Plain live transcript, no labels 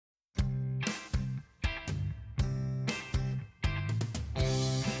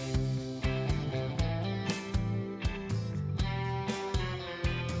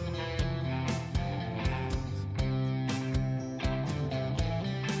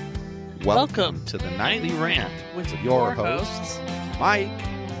Welcome to the Nightly Rant with your hosts, Mike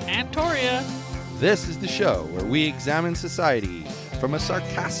and Toria. This is the show where we examine society from a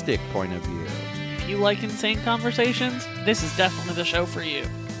sarcastic point of view. If you like insane conversations, this is definitely the show for you.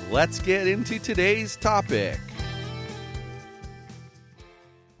 Let's get into today's topic.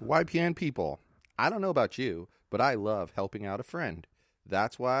 YPN people, I don't know about you, but I love helping out a friend.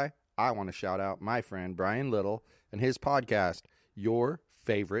 That's why I want to shout out my friend Brian Little and his podcast, Your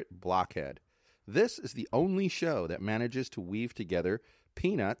Favorite Blockhead. This is the only show that manages to weave together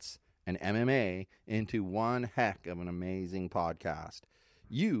peanuts and MMA into one heck of an amazing podcast.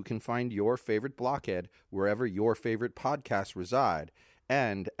 You can find Your Favorite Blockhead wherever your favorite podcasts reside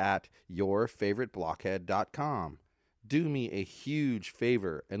and at yourfavoriteblockhead.com. Do me a huge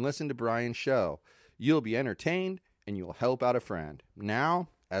favor and listen to Brian's show. You'll be entertained and you'll help out a friend. Now,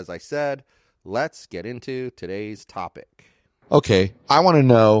 as I said, let's get into today's topic. Okay, I want to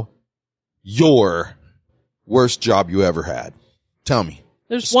know your worst job you ever had. Tell me.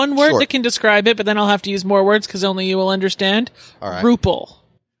 There's one word short. that can describe it, but then I'll have to use more words because only you will understand. All right. Rupel.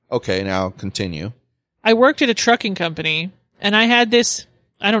 Okay, now continue. I worked at a trucking company, and I had this,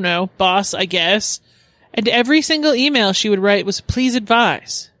 I don't know, boss, I guess. And every single email she would write was, please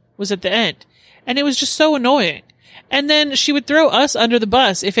advise, was at the end. And it was just so annoying. And then she would throw us under the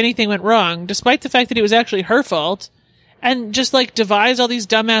bus if anything went wrong, despite the fact that it was actually her fault. And just, devise all these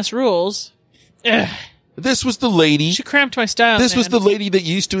dumbass rules. Ugh. This was the lady. She cramped my style. This was the lady that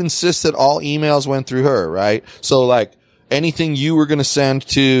used to insist that all emails went through her, right? So, anything you were going to send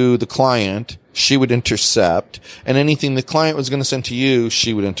to the client, she would intercept. And anything the client was going to send to you,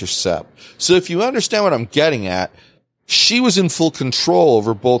 she would intercept. So if you understand what I'm getting at, she was in full control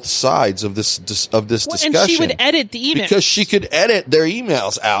over both sides of this discussion. And she would edit the emails. Because she could edit their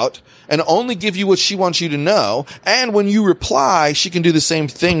emails out and only give you what she wants you to know. And when you reply, she can do the same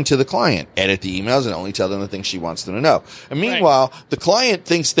thing to the client. Edit the emails and only tell them the things she wants them to know. And meanwhile, the client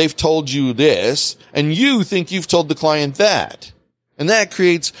thinks they've told you this, and you think you've told the client that. And that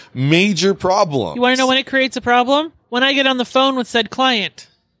creates major problems. You want to know when it creates a problem? When I get on the phone with said client.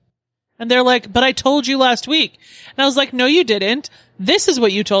 And they're like, but I told you last week. And I was like, no, you didn't. This is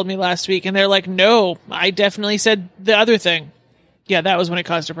what you told me last week. And they're like, no, I definitely said the other thing. Yeah, that was when it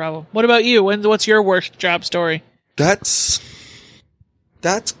caused a problem. What about you? What's your worst job story? That's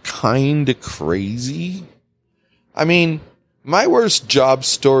kind of crazy. I mean, my worst job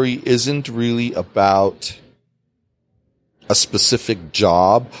story isn't really about a specific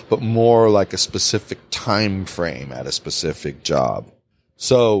job, but more like a specific time frame at a specific job.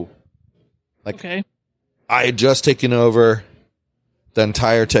 So, okay. I had just taken over the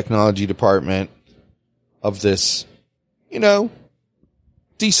entire technology department of this,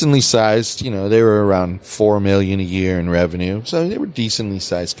 decently sized, they were around $4 million a year in revenue. So they were decently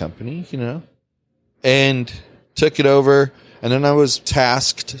sized company, and took it over. And then I was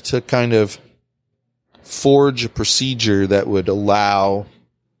tasked to kind of forge a procedure that would allow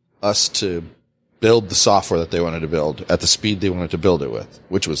us to build the software that they wanted to build at the speed they wanted to build it with,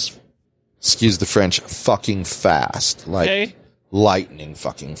 which was, excuse the French, fucking fast. Lightning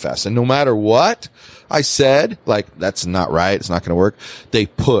fucking fast. And no matter what I said, that's not right, it's not going to work, they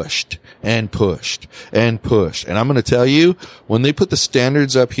pushed and pushed and pushed. And I'm going to tell you, when they put the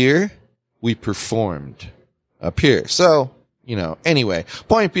standards up here, we performed up here. So, anyway,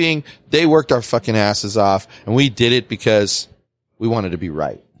 point being, they worked our fucking asses off, and we did it because we wanted to be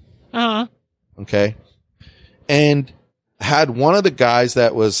right. Uh-huh. Okay? And had one of the guys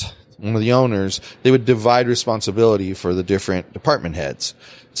that was one of the owners, they would divide responsibility for the different department heads.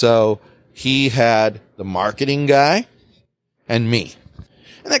 So he had the marketing guy and me.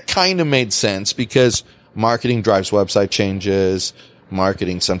 And that kind of made sense because marketing drives website changes.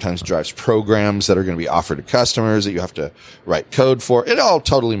 Marketing sometimes drives programs that are going to be offered to customers that you have to write code for. It all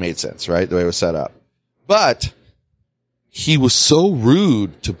totally made sense, right? The way it was set up. But he was so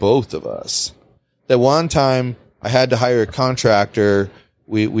rude to both of us that one time I had to hire a contractor.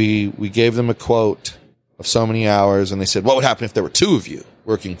 We gave them a quote of so many hours, and they said, what would happen if there were two of you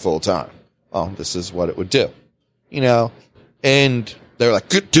working full time? Oh, this is what it would do. And they were like,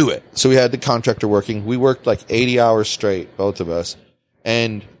 good, do it. So we had the contractor working. We worked 80 hours straight, both of us.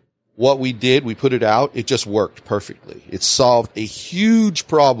 And what we did, we put it out. It just worked perfectly. It solved a huge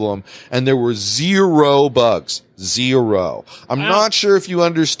problem, and there were zero bugs. Zero. I'm not sure if you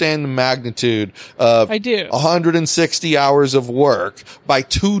understand the magnitude of I do. 160 hours of work by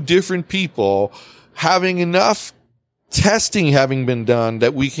two different people, having enough testing having been done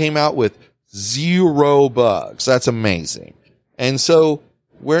that we came out with zero bugs. That's amazing. And so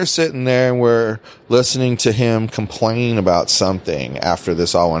we're sitting there and we're listening to him complain about something after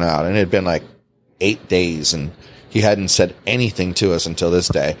this all went out. And it had been like 8 days and he hadn't said anything to us until this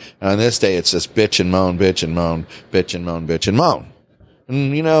day. And on this day, it's just bitch and moan, bitch and moan, bitch and moan, bitch and moan.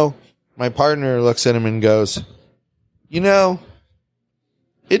 And, you know, my partner looks at him and goes, you know,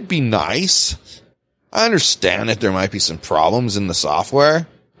 it'd be nice. I understand that there might be some problems in the software,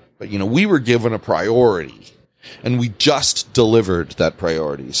 but, you know, we were given a priority. And we just delivered that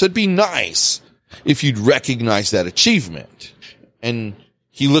priority. So it'd be nice if you'd recognize that achievement. And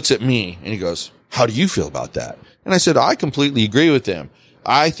he looks at me and he goes, how do you feel about that? And I said, I completely agree with him.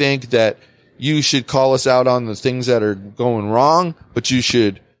 I think that you should call us out on the things that are going wrong, but you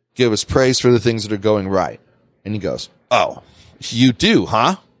should give us praise for the things that are going right. And he goes, oh, you do,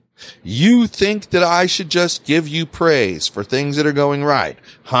 huh? You think that I should just give you praise for things that are going right,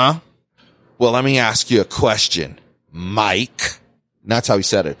 huh? Well, let me ask you a question, Mike. And that's how he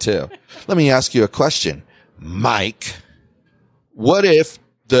said it, too. Let me ask you a question, Mike. What if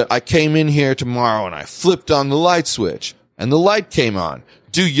I came in here tomorrow and I flipped on the light switch and the light came on?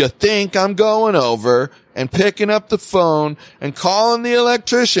 Do you think I'm going over and picking up the phone and calling the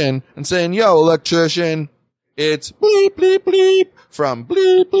electrician and saying, yo, electrician, it's bleep, bleep, bleep from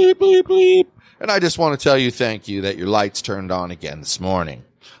bleep, bleep, bleep, bleep. And I just want to tell you thank you that your lights turned on again this morning.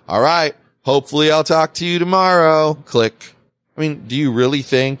 All right. Hopefully I'll talk to you tomorrow. Click. I mean, do you really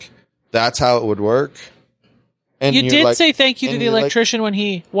think that's how it would work? And you did say thank you to the electrician when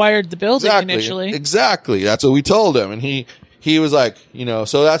he wired the building initially. Exactly. That's what we told him. And he was like, you know,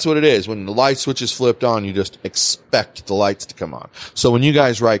 so that's what it is. When the light switch is flipped on, you just expect the lights to come on. So when you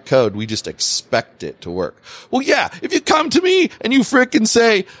guys write code, we just expect it to work. Well, yeah, if you come to me and you frickin'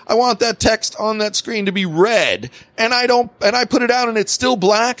 say, I want that text on that screen to be red and I put it out and it's still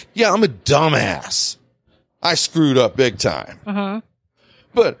black. Yeah, I'm a dumbass. I screwed up big time. Uh-huh.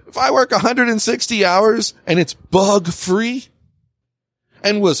 But if I work 160 hours and it's bug free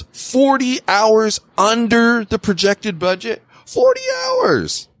and was 40 hours under the projected budget, 40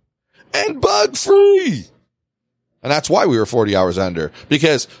 hours and bug free. And that's why we were 40 hours under,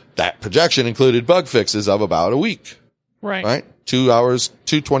 because that projection included bug fixes of about a week. Right? 2 hours,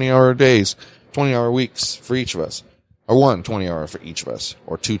 2 20-hour days, 20-hour weeks for each of us, or 1 20-hour for each of us,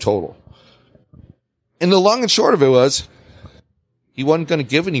 or 2 total. And the long and short of it was, he wasn't going to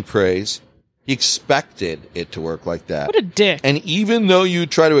give any praise. He expected it to work like that. What a dick. And even though you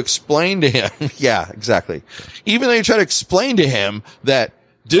try to explain to him, yeah, exactly. Even though you try to explain to him that,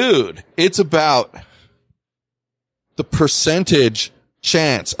 dude, it's about the percentage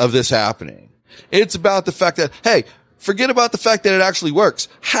chance of this happening. It's about the fact that, hey, forget about the fact that it actually works.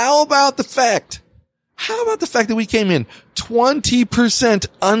 How about the fact that we came in 20%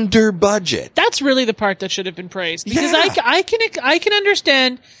 under budget? That's really the part that should have been praised. Because Yeah. I can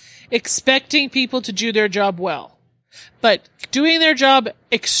understand expecting people to do their job well. But doing their job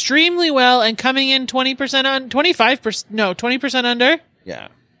extremely well and coming in 20% under Yeah.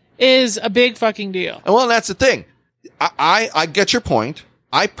 is a big fucking deal. And well, that's the thing. I get your point.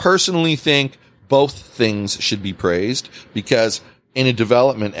 I personally think both things should be praised because in a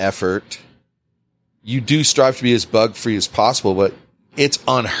development effort, you do strive to be as bug free as possible, but it's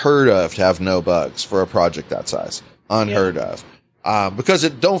unheard of to have no bugs for a project that size. Unheard of. Because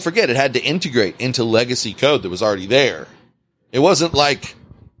don't forget, it had to integrate into legacy code that was already there. It wasn't like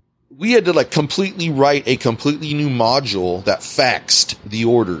we had to completely write a completely new module that faxed the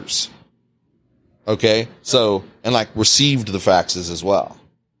orders. Okay. So, and received the faxes as well.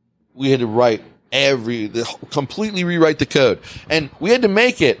 We had to completely rewrite the code. And we had to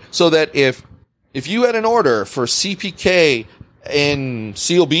make it so that if you had an order for CPK in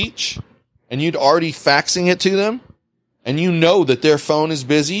Seal Beach and you'd already faxing it to them, and you know that their phone is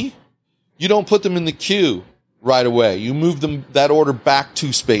busy, you don't put them in the queue right away. You move that order back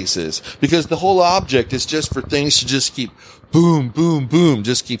 2 spaces because the whole object is just for things to just keep boom, boom, boom,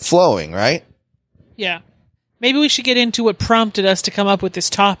 just keep flowing, right? Yeah. Maybe we should get into what prompted us to come up with this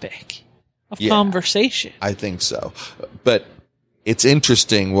topic of conversation. I think so. But it's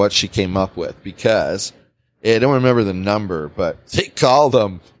interesting what she came up with because I don't remember the number, but they call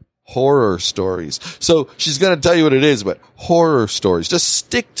them horror stories. So she's going to tell you what it is, but horror stories. Just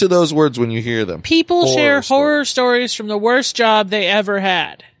stick to those words when you hear them. People share horror stories from the worst job they ever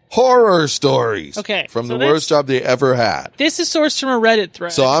had. Horror stories. Okay. From the worst job they ever had. This is sourced from a Reddit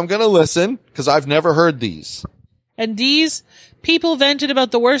thread. So I'm going to listen because I've never heard these. And these people vented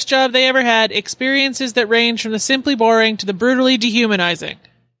about the worst job they ever had, experiences that range from the simply boring to the brutally dehumanizing.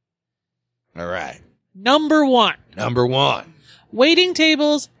 All right. Number 1. Number 1. Waiting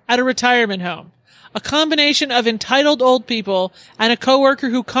tables at a retirement home. a combination of entitled old people and a coworker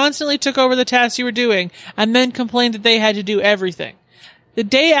who constantly took over the tasks you were doing and then complained that they had to do everything. The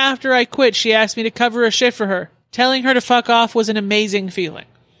day after I quit, she asked me to cover a shift for her. Telling her to fuck off was an amazing feeling.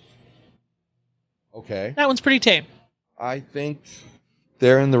 Okay. That one's pretty tame. I think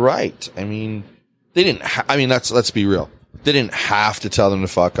they're in the right. I mean, they didn't, let's be real. They didn't have to tell them to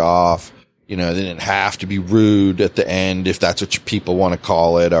fuck off. You know, they didn't have to be rude at the end, if that's what people want to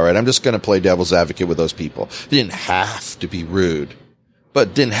call it. All right. I'm just going to play devil's advocate with those people. They didn't have to be rude,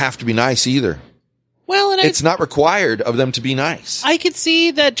 but didn't have to be nice either. Well, and it's not required of them to be nice. I could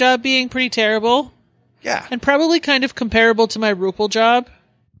see that job being pretty terrible. Yeah. And probably kind of comparable to my Rupal job.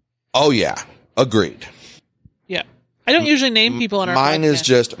 Oh, yeah. Agreed. Yeah. I don't usually name people on our Mine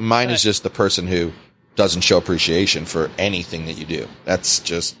podcast, is just the person who doesn't show appreciation for anything that you do. That's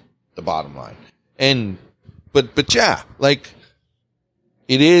just the bottom line. And, but yeah, like,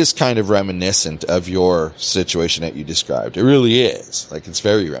 it is kind of reminiscent of your situation that you described. It really is. Like, it's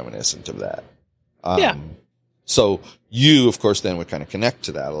very reminiscent of that. Yeah. So you, of course, then would kind of connect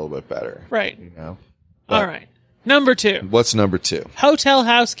to that a little bit better. Right. You know? All right. Number 2. What's number 2? Hotel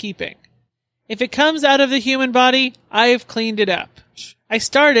housekeeping. If it comes out of the human body, I've cleaned it up. I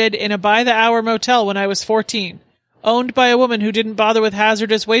started in a by-the-hour motel when I was 14, owned by a woman who didn't bother with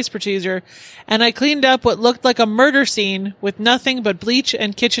hazardous waste procedure, and I cleaned up what looked like a murder scene with nothing but bleach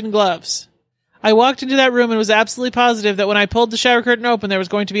and kitchen gloves. I walked into that room and was absolutely positive that when I pulled the shower curtain open, there was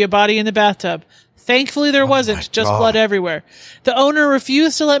going to be a body in the bathtub. Thankfully, there wasn't, just blood everywhere. The owner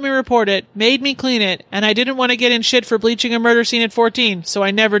refused to let me report it, made me clean it, and I didn't want to get in shit for bleaching a murder scene at 14, so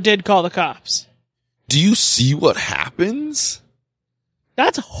I never did call the cops. Do you see what happens?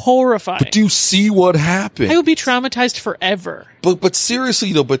 That's horrifying. But do you see what happens? I would be traumatized forever. But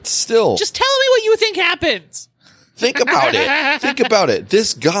seriously though, but still. Just tell me what you think happens. Think about it. Think about it.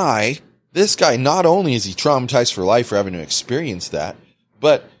 This guy, not only is he traumatized for life for having to experience that,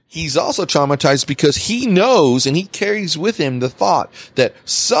 but he's also traumatized because he knows and he carries with him the thought that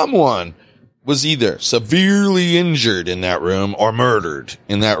someone was either severely injured in that room or murdered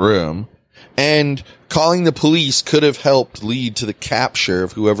in that room. And calling the police could have helped lead to the capture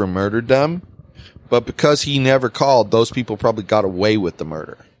of whoever murdered them. But because he never called, those people probably got away with the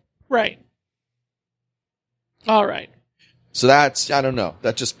murder. Right. All right. So that's, I don't know.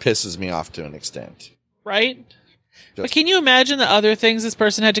 That just pisses me off to an extent. Right? But can you imagine the other things this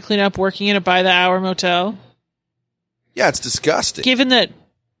person had to clean up working in a by-the-hour motel? Yeah, it's disgusting. Given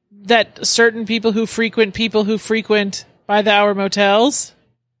that certain people who frequent by-the-hour motels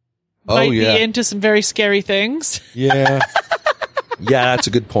might be into some very scary things. Yeah. Yeah, that's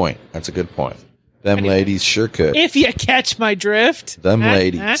a good point. Them Anyway. ladies sure could. If you catch my drift. Them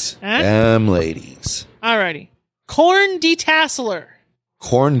ladies. Them ladies. Alrighty. Corn detasseler.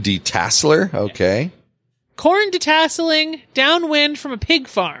 Corn detasseler? Okay. Corn detasseling downwind from a pig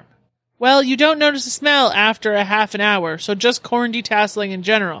farm. Well, you don't notice the smell after a half an hour, so just corn detasseling in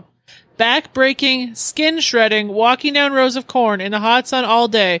general. Back breaking, skin shredding, walking down rows of corn in the hot sun all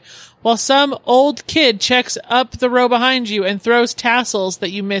day, while some old kid checks up the row behind you and throws tassels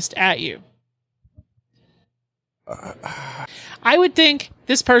that you missed at you. I would think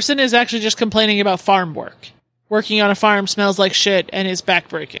this person is actually just complaining about farm work. Working on a farm smells like shit and is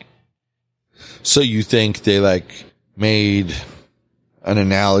backbreaking. So you think they made an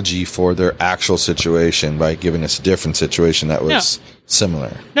analogy for their actual situation by giving us a different situation that was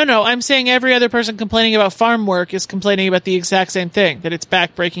similar? No, I'm saying every other person complaining about farm work is complaining about the exact same thing, that it's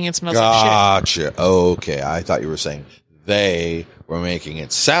backbreaking and smells like shit. Gotcha. Okay, I thought you were saying they were making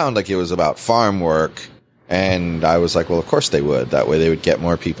it sound like it was about farm work, and I was like, well, of course they would. That way they would get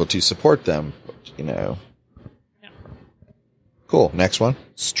more people to support them, Yeah. Cool. Next one.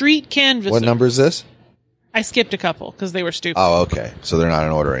 Street canvasser. What number is this? I skipped a couple because they were stupid. Oh, okay. So they're not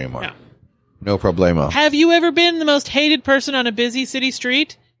in order anymore. No problemo. Have you ever been the most hated person on a busy city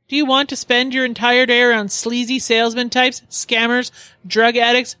street? Do you want to spend your entire day around sleazy salesman types, scammers, drug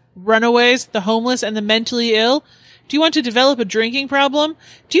addicts, runaways, the homeless, and the mentally ill? Do you want to develop a drinking problem?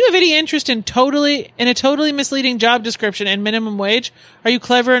 Do you have any interest in a totally misleading job description and minimum wage? Are you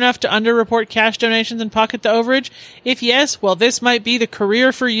clever enough to underreport cash donations and pocket the overage? If yes, well, this might be the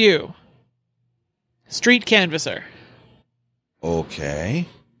career for you. Street canvasser. Okay.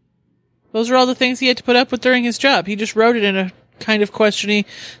 Those are all the things he had to put up with during his job. He just wrote it in a kind of questiony,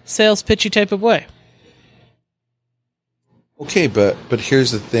 sales pitchy type of way. Okay, but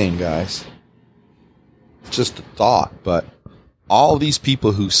here's the thing, guys. Just a thought, but all these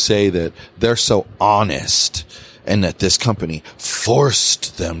people who say that they're so honest and that this company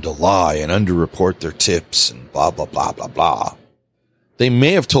forced them to lie and underreport their tips and blah, blah, blah, blah, blah. They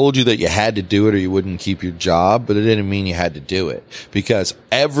may have told you that you had to do it or you wouldn't keep your job, but it didn't mean you had to do it, because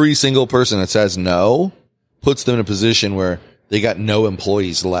every single person that says no puts them in a position where they got no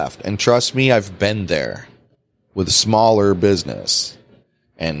employees left. And trust me, I've been there with a smaller business,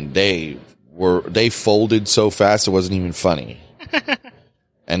 and they folded so fast it wasn't even funny.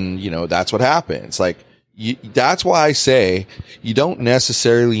 And that's what happens. Like, that's why I say you don't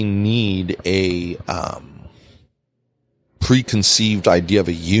necessarily need a preconceived idea of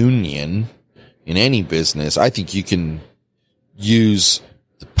a union in any business. I think you can use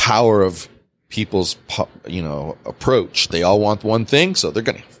the power of people's, approach. They all want one thing, so they're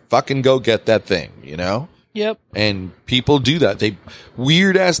going to fucking go get that thing, Yep. And people do that.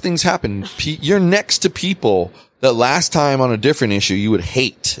 Weird ass things happen. You're next to people that last time on a different issue you would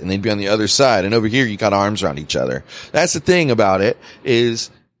hate, and they'd be on the other side. And over here you got arms around each other. That's the thing about it,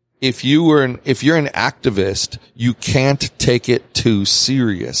 is if you're an activist, you can't take it too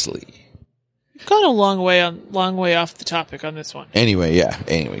seriously. You've gone a long way off the topic on this one. Anyway,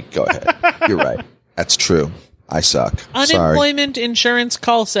 go ahead. You're right. That's true. I suck. Unemployment insurance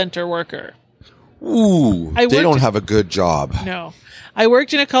call center worker. Ooh, they don't have a good job. No. I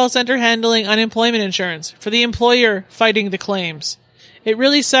worked in a call center handling unemployment insurance for the employer fighting the claims. It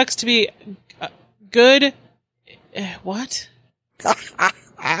really sucks to be good. What?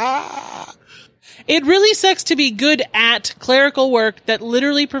 It really sucks to be good at clerical work that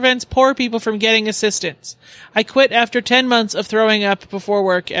literally prevents poor people from getting assistance. I quit after 10 months of throwing up before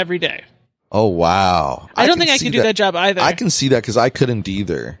work every day. Oh, wow. I don't think I could do that job either. I can see that because I couldn't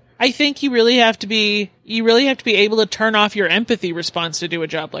either. I think you really have to be able to turn off your empathy response to do a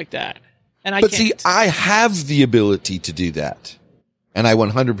job like that. And I can't. See, I have the ability to do that. And I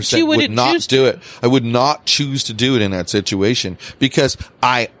 100% would not do it. I would not choose to do it in that situation, because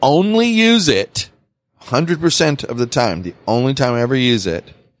I only use it 100% of the time. The only time I ever use it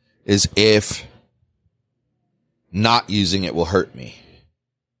is if not using it will hurt me.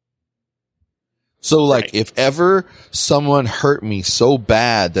 So, like, right. If ever someone hurt me so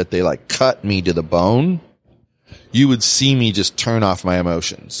bad that they, like, cut me to the bone, you would see me just turn off my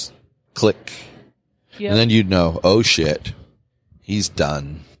emotions. Click. Yep. And then you'd know, oh, shit, he's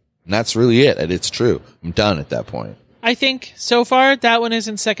done. And that's really it. And it's true. I'm done at that point. I think, so far, that one is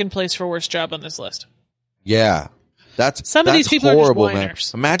in second place for worst job on this list. Yeah. Some of these people horrible, are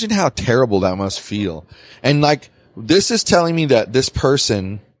just man. Imagine how terrible that must feel. And, like, this is telling me that this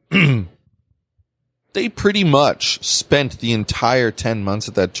person... They pretty much spent the entire 10 months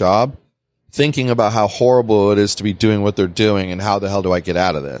at that job thinking about how horrible it is to be doing what they're doing and how the hell do I get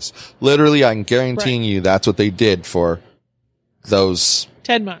out of this. Literally, I'm guaranteeing you that's what they did for those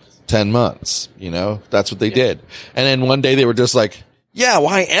 10 months. 10 months, that's what they did. And then one day they were just like, yeah,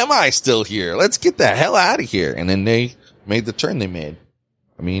 why am I still here? Let's get the hell out of here. And then they made the turn they made.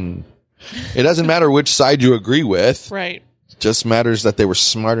 I mean, it doesn't matter which side you agree with. Right. Just matters that they were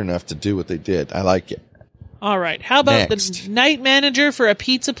smart enough to do what they did. I like it. All right. How about the night manager for a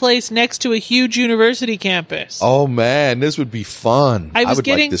pizza place next to a huge university campus? Oh, man. This would be fun. I would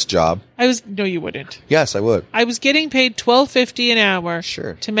like this job. No, you wouldn't. Yes, I would. I was getting paid $12.50 an hour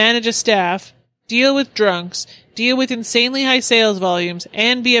to manage a staff, deal with drunks, deal with insanely high sales volumes,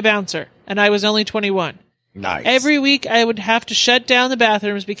 and be a bouncer. And I was only 21. Nice. Every week I would have to shut down the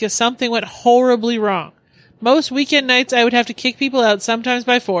bathrooms because something went horribly wrong. Most weekend nights, I would have to kick people out, sometimes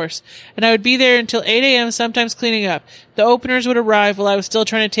by force, and I would be there until 8 a.m., sometimes cleaning up. The openers would arrive while I was still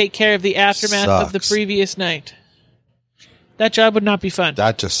trying to take care of the aftermath of the previous night. That job would not be fun.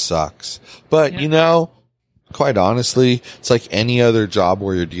 That just sucks. But, quite honestly, it's like any other job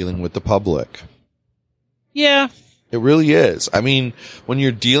where you're dealing with the public. Yeah. It really is. I mean, when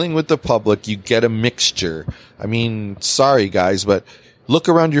you're dealing with the public, you get a mixture. I mean, sorry, guys, but... Look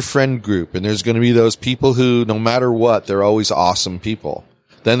around your friend group, and there's going to be those people who, no matter what, they're always awesome people.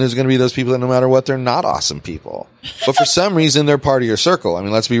 Then there's going to be those people that, no matter what, they're not awesome people. But for some reason, they're part of your circle. I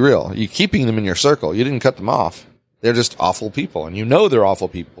mean, let's be real. You're keeping them in your circle. You didn't cut them off. They're just awful people, and they're awful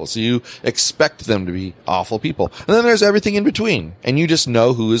people, so you expect them to be awful people. And then there's everything in between, and you just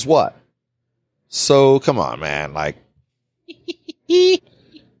know who is what. So, come on, man. Like,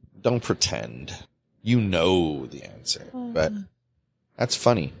 don't pretend. You know the answer, but... That's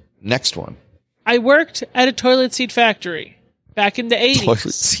funny. Next one. I worked at a toilet seat factory back in the 80s. Toilet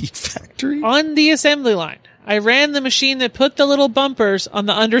seat factory? On the assembly line. I ran the machine that put the little bumpers on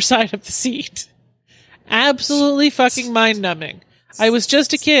the underside of the seat. Absolutely fucking mind-numbing. I was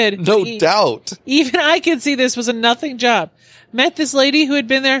just a kid. No doubt. Even I could see this was a nothing job. Met this lady who had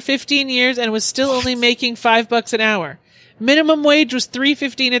been there 15 years and was still only making $5 an hour. Minimum wage was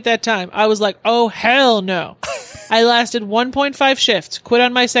 $3.15 at that time. I was like, oh, hell no. I lasted 1.5 shifts, quit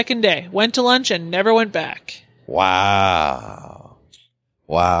on my second day, went to lunch, and never went back. Wow.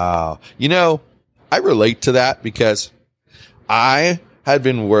 Wow. You know, I relate to that because I had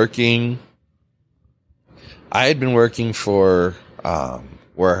been working for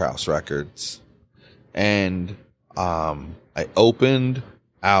Warehouse Records, and I opened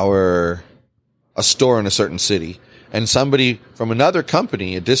a store in a certain city, and somebody from another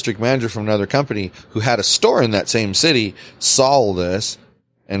company, a district manager from another company who had a store in that same city, saw this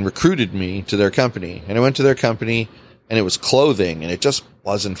and recruited me to their company. And I went to their company, and it was clothing, and it just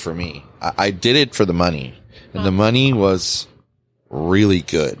wasn't for me. I did it for the money, and the money was really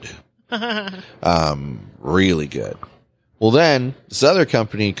good. Really good. Well, then this other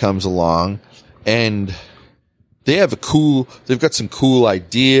company comes along, and they've got some cool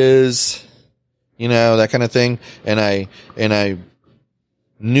ideas, you know, that kind of thing. And I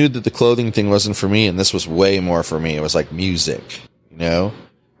knew that the clothing thing wasn't for me, and this was way more for me. It was like music, you know?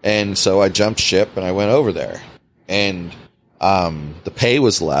 And so I jumped ship and I went over there, and the pay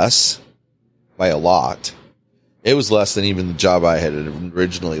was less by a lot. It was less than even the job I had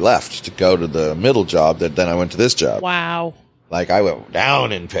originally left to go to the middle job that then I went to this job. Wow. Like I went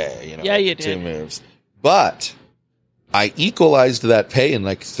down in pay, you know. Yeah, you did. 2 moves. But I equalized that pay in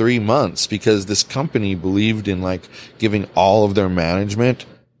like 3 months because this company believed in like giving all of their management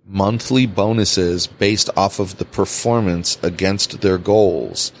monthly bonuses based off of the performance against their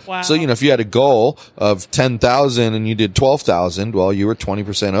goals. Wow. So, you know, if you had a goal of 10,000 and you did 12,000, well, you were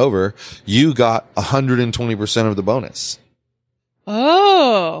 20% over, you got 120% of the bonus.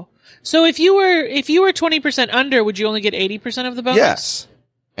 Oh. So if you were 20% under, would you only get 80% of the bonus? Yes.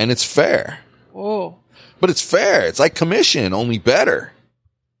 And it's fair. Oh. But it's fair. It's like commission, only better.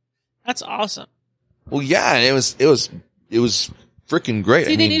 That's awesome. Well, yeah, and it was freaking great.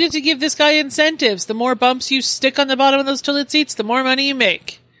 See, they needed to give this guy incentives. The more bumps you stick on the bottom of those toilet seats, the more money you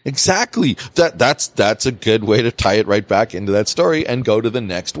make. Exactly. That's a good way to tie it right back into that story and go to the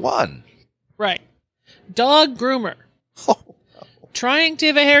next one. Right. Dog groomer. Trying to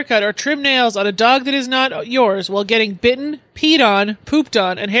have a haircut or trim nails on a dog that is not yours while getting bitten, peed on, pooped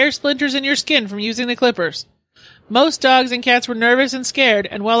on, and hair splinters in your skin from using the clippers. Most dogs and cats were nervous and scared,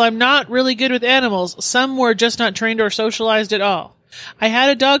 and while I'm not really good with animals, some were just not trained or socialized at all. I had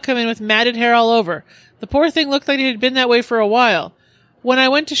a dog come in with matted hair all over. The poor thing looked like it had been that way for a while. When I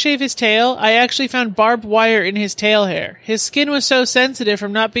went to shave his tail, I actually found barbed wire in his tail hair. His skin was so sensitive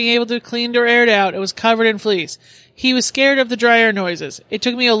from not being able to clean or air it out, it was covered in fleas. He was scared of the dryer noises. It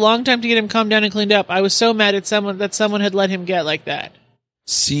took me a long time to get him calmed down and cleaned up. I was so mad at someone had let him get like that.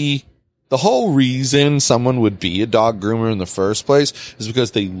 See, the whole reason someone would be a dog groomer in the first place is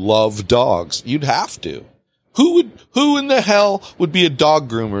because they love dogs. You'd have to. Who in the hell would be a dog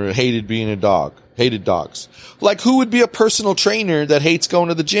groomer who hated being a dog? Hated dogs. Like, who would be a personal trainer that hates going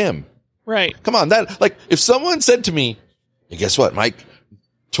to the gym? Right. Come on, if someone said to me, hey, guess what, Mike?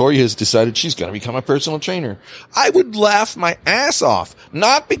 Tori has decided she's going to become a personal trainer. I would laugh my ass off.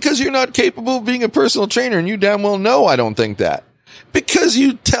 Not because you're not capable of being a personal trainer, and you damn well know I don't think that. Because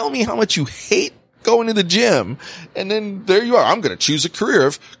you tell me how much you hate going to the gym, and then there you are. I'm going to choose a career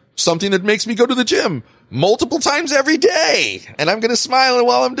of something that makes me go to the gym multiple times every day, and I'm going to smile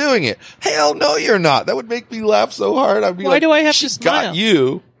while I'm doing it. Hell no, you're not. That would make me laugh so hard. I'd be Why like, do I have to she smile? got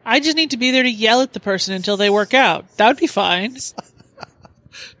you. I just need to be there to yell at the person until they work out. That would be fine.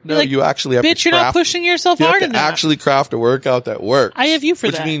 No, like, you actually have bitch, to you're not pushing yourself hard enough. Actually craft a workout that works. I have you for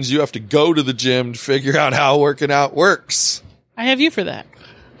that. Which means you have to go to the gym to figure out how working out works. I have you for that.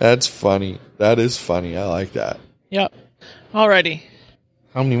 That's funny. That is funny. I like that. Yep. Alrighty.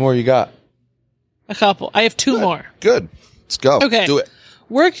 How many more you got? A couple. I have two more. Good. Let's go. Okay. Do it.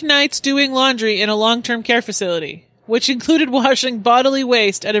 Worked nights doing laundry in a long-term care facility, which included washing bodily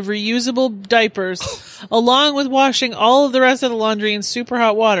waste out of reusable diapers, along with washing all of the rest of the laundry in super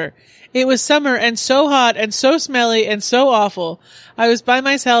hot water. It was summer and so hot and so smelly and so awful. I was by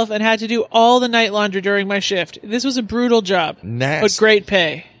myself and had to do all the night laundry during my shift. This was a brutal job, Nasty. but great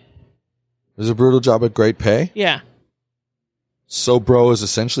pay. It was a brutal job at great pay? Yeah. So bro is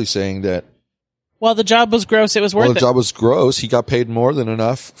essentially saying that While the job was gross, it was worth while it. the job was gross, he got paid more than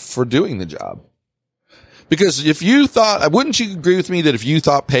enough for doing the job. Because if you thought, wouldn't you agree with me that if you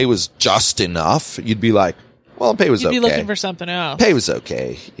thought pay was just enough, you'd be like, well, pay was You'd okay. be looking for something else. Pay was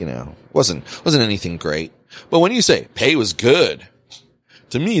okay, you know, wasn't anything great. But when you say pay was good,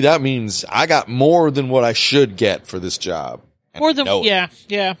 to me that means I got more than what I should get for this job. And More than, I know it.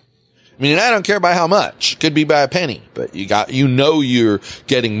 yeah. I mean, I don't care by how much. Could be by a penny, but you're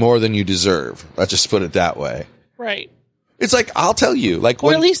getting more than you deserve. Let's just put it that way. Right. It's like, I'll tell you, like, Or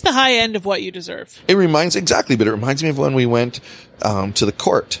when at least the high end of what you deserve. it reminds me of when we went to the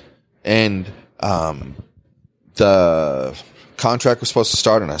court, and the contract was supposed to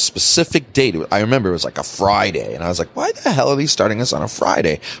start on a specific date. I remember it was like a Friday, and I was like, why the hell are they starting us on a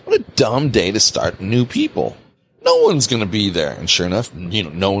Friday? What a dumb day to start new people. No one's going to be there. And sure enough,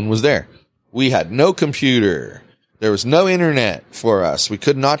 no one was there. We had no computer. There was no internet for us. We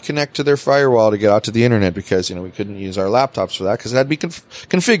could not connect to their firewall to get out to the internet because, we couldn't use our laptops for that because it had to be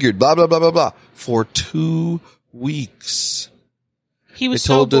configured, blah, blah, blah, blah, blah, for 2 weeks. He was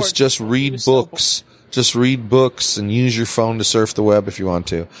They told so us bored. just He read was so books. Just read books and use your phone to surf the web if you want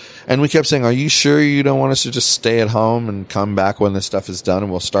to. And we kept saying, are you sure you don't want us to just stay at home and come back when this stuff is done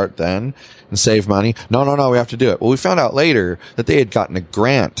and we'll start then and save money? No, we have to do it. Well, we found out later that they had gotten a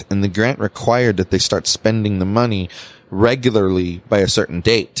grant, and the grant required that they start spending the money regularly by a certain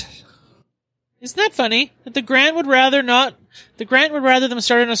date. Isn't that funny? That the grant would rather them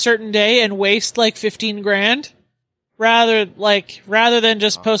start on a certain day and waste like 15 grand rather than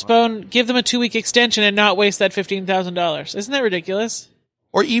just postpone, give them a 2-week extension and not waste that $15,000. Isn't that ridiculous?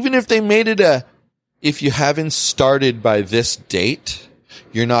 Or even if they made it if you haven't started by this date,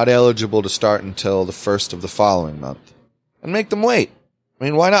 you're not eligible to start until the first of the following month. And make them wait. I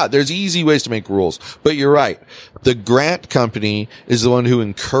mean, why not? There's easy ways to make rules. But you're right. The grant company is the one who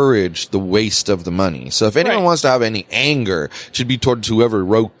encouraged the waste of the money. So if anyone Right. wants to have any anger, it should be towards whoever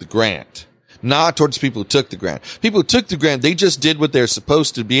wrote the grant. Not towards people who took the grant. People who took the grant, they just did what they're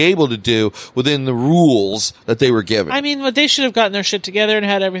supposed to be able to do within the rules that they were given. I mean, but they should have gotten their shit together and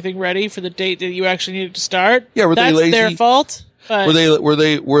had everything ready for the date that you actually needed to start. Yeah, were they That's lazy? their fault. But Were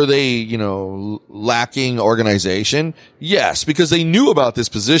they, lacking organization? Yes, because they knew about this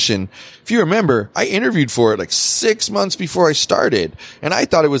position. If you remember, I interviewed for it like 6 months before I started, and I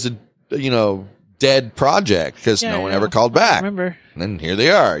thought it was a, dead project because Yeah, no one I ever know. called I back. remember. And then here they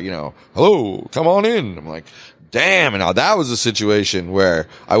are, hello, come on in. I'm like, damn. And now that was a situation where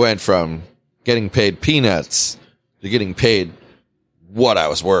I went from getting paid peanuts to getting paid what I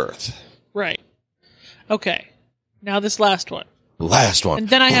was worth. Right. Okay. Now this last one. Last one. And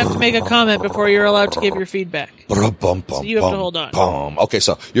then I have to make a comment before you're allowed to give your feedback. So you have to hold on. Okay,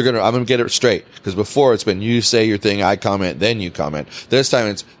 so I'm going to get it straight. Because before it's been you say your thing, I comment, then you comment. This time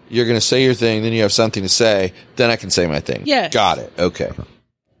it's you're going to say your thing, then you have something to say, then I can say my thing. Yes. Got it. Okay.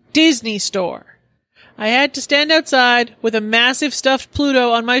 Disney store. I had to stand outside with a massive stuffed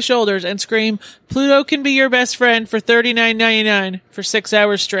Pluto on my shoulders and scream, "Pluto can be your best friend for $39.99 for 6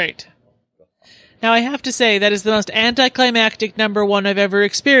 hours straight." Now, I have to say, that is the most anticlimactic number one I've ever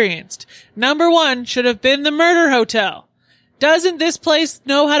experienced. Number one should have been the Murder Hotel. Doesn't this place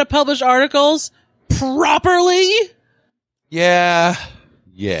know how to publish articles properly? Yeah.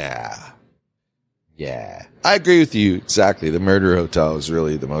 I agree with you exactly. The Murder Hotel is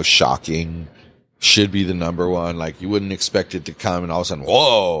really the most shocking. Should be the number one. Like, you wouldn't expect it to come and all of a sudden,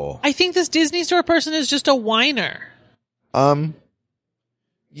 whoa. I think this Disney store person is just a whiner.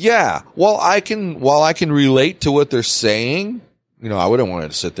 Yeah. While I can relate to what they're saying, I wouldn't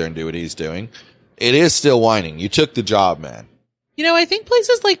want to sit there and do what he's doing. It is still whining. You took the job, man. I think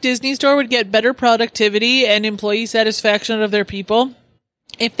places like Disney Store would get better productivity and employee satisfaction out of their people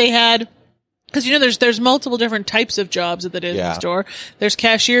if they had, because there's multiple different types of jobs at the Disney Store. There's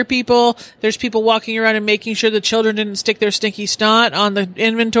cashier people. There's people walking around and making sure the children didn't stick their stinky snot on the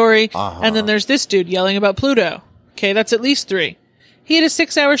inventory. And then there's this dude yelling about Pluto. Okay, that's at least 3. He had a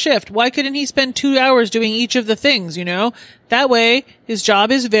 6-hour shift. Why couldn't he spend 2 hours doing each of the things, That way, his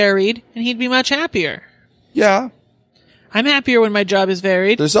job is varied, and he'd be much happier. Yeah. I'm happier when my job is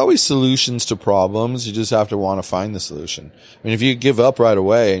varied. There's always solutions to problems. You just have to want to find the solution. I mean, if you give up right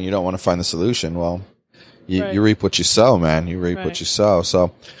away and you don't want to find the solution, well, you reap what you sow, man. You reap what you sow.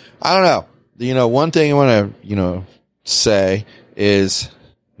 So, I don't know. One thing I want to, say is,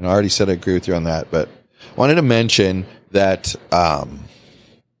 I already said I agree with you on that, but I wanted to mention that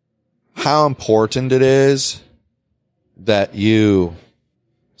how important it is that you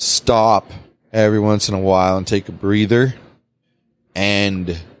stop every once in a while and take a breather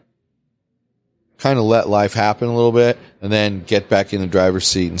and kind of let life happen a little bit and then get back in the driver's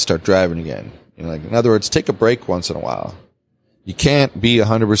seat and start driving again. In other words, take a break once in a while. You can't be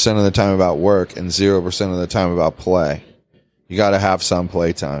 100% of the time about work and 0% of the time about play. You got to have some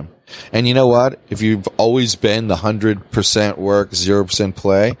playtime. And you know what? If you've always been the 100% work, 0%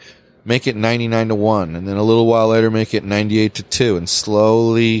 play, make it 99-1. And then a little while later, make it 98-2 and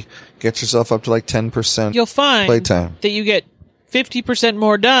slowly get yourself up to like 10%. You'll find playtime. that you get 50%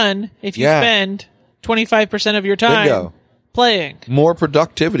 more done if you spend 25% of your time playing. More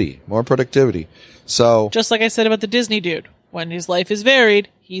productivity. So Just like I said about the Disney dude. When his life is varied,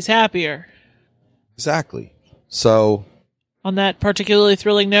 he's happier. exactly. So On that particularly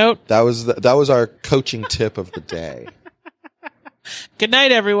thrilling note, that was our coaching tip of the day. good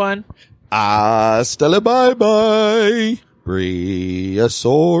night, everyone. Hasta la bye-bye,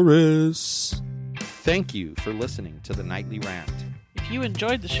 Briosaurus. Thank you for listening to the Nightly Rant. If you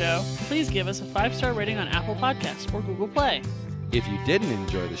enjoyed the show, please give us a 5-star rating on Apple Podcasts or Google Play. If you didn't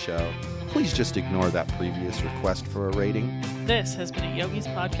enjoy the show, please just ignore that previous request for a rating. This has been a Yogi's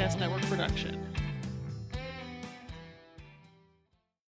Podcast Network production.